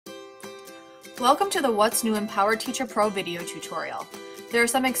Welcome to the What's New in PowerTeacher Pro video tutorial. There are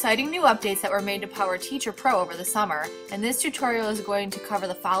some exciting new updates that were made to PowerTeacher Pro over the summer, and this tutorial is going to cover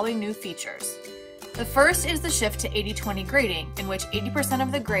the following new features. The first is the shift to 80-20 grading, in which 80%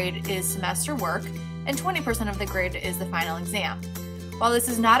 of the grade is semester work and 20% of the grade is the final exam. While this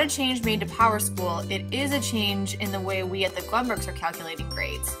is not a change made to PowerSchool, it is a change in the way we at the Glenbrooks are calculating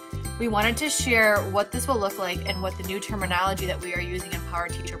grades. We wanted to share what this will look like and what the new terminology that we are using in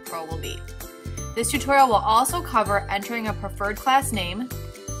PowerTeacher Pro will be. This tutorial will also cover entering a preferred class name,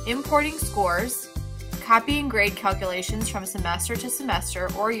 importing scores, copying grade calculations from semester to semester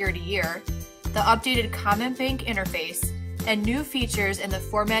or year to year, the updated comment bank interface, and new features in the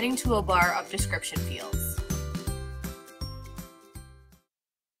formatting toolbar of description fields.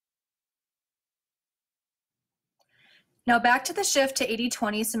 Now back to the shift to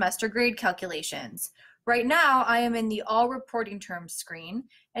 80-20 semester grade calculations. Right now, I am in the All Reporting Terms screen,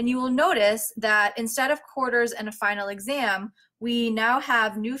 and you will notice that instead of quarters and a final exam, we now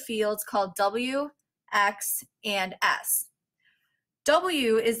have new fields called W, X, and S.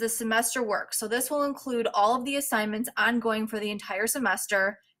 W is the semester work, so this will include all of the assignments ongoing for the entire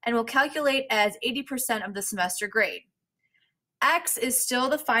semester and will calculate as 80% of the semester grade. X is still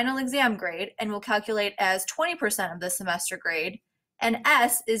the final exam grade and will calculate as 20% of the semester grade, and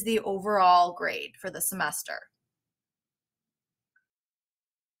S is the overall grade for the semester.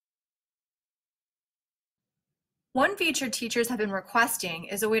 One feature teachers have been requesting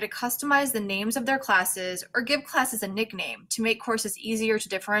is a way to customize the names of their classes or give classes a nickname to make courses easier to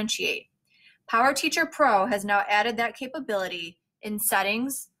differentiate. PowerTeacher Pro has now added that capability in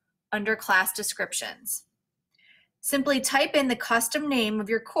Settings under Class Descriptions. Simply type in the custom name of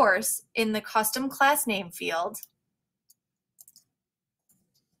your course in the Custom Class Name field,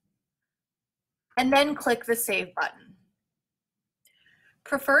 and then click the Save button.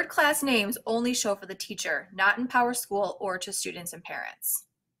 Preferred class names only show for the teacher, not in PowerSchool or to students and parents.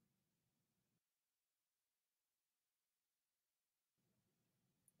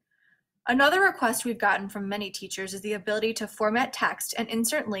 Another request we've gotten from many teachers is the ability to format text and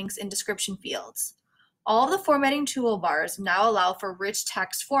insert links in description fields. All of the formatting toolbars now allow for rich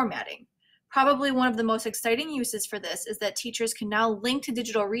text formatting. Probably one of the most exciting uses for this is that teachers can now link to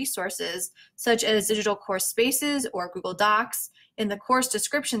digital resources such as digital course spaces or Google Docs in the course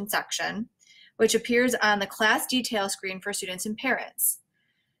description section, which appears on the class detail screen for students and parents.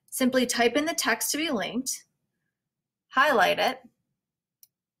 Simply type in the text to be linked, highlight it,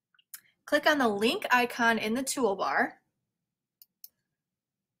 click on the link icon in the toolbar,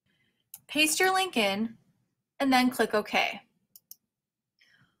 paste your link in, and then click OK.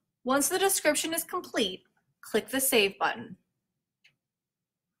 Once the description is complete, click the Save button.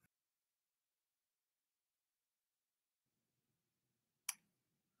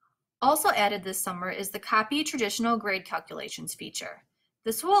 Also added this summer is the Copy Traditional Grade Calculations feature.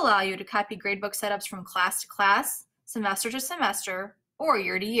 This will allow you to copy gradebook setups from class to class, semester to semester, or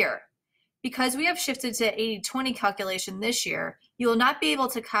year to year. Because we have shifted to 80-20 calculation this year, you will not be able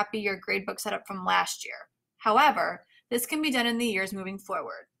to copy your gradebook setup from last year. However, this can be done in the years moving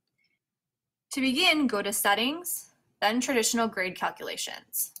forward. To begin, go to Settings, then Traditional Grade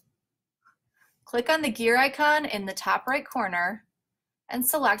Calculations. Click on the gear icon in the top right corner and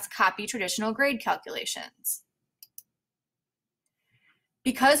select Copy Traditional Grade Calculations.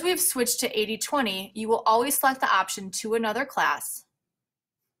 Because we've switched to 80-20, you will always select the option to another class.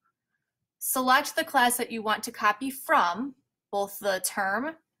 Select the class that you want to copy from, both the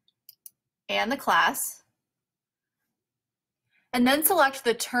term and the class, and then select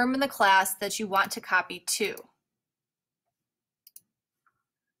the term in the class that you want to copy to.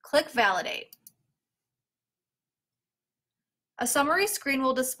 Click Validate. A summary screen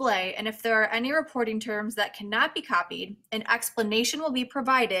will display, and if there are any reporting terms that cannot be copied, an explanation will be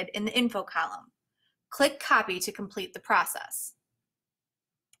provided in the info column. Click Copy to complete the process.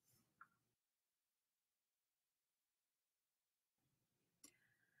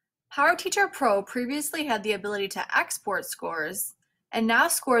 PowerTeacher Pro previously had the ability to export scores, and now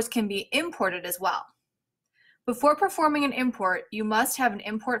scores can be imported as well. Before performing an import, you must have an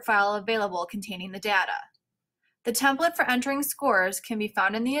import file available containing the data. The template for entering scores can be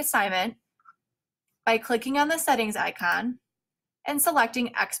found in the assignment by clicking on the settings icon and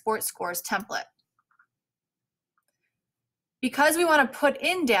selecting Export Scores Template. Because we want to put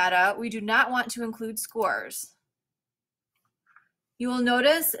in data, we do not want to include scores. You will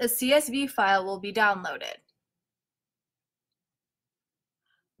notice a CSV file will be downloaded.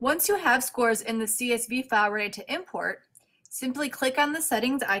 Once you have scores in the CSV file ready to import, simply click on the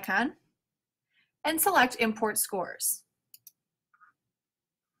settings icon and select Import Scores.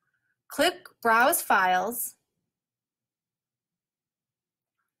 Click Browse Files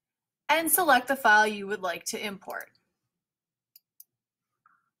and select the file you would like to import.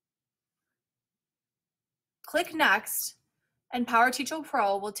 Click Next, and PowerTeacher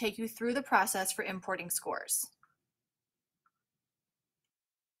Pro will take you through the process for importing scores.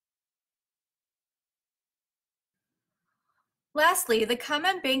 Lastly, the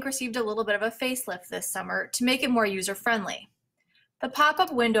comment bank received a little bit of a facelift this summer to make it more user-friendly. The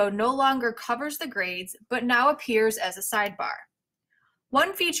pop-up window no longer covers the grades, but now appears as a sidebar.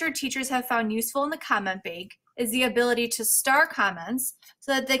 One feature teachers have found useful in the comment bank is the ability to star comments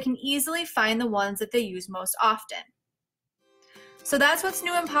so that they can easily find the ones that they use most often. So that's what's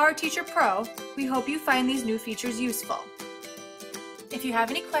new in PowerTeacher Pro. We hope you find these new features useful. If you have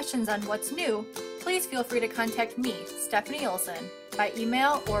any questions on what's new, please feel free to contact me, Stephanie Olson, by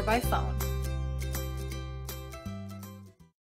email or by phone.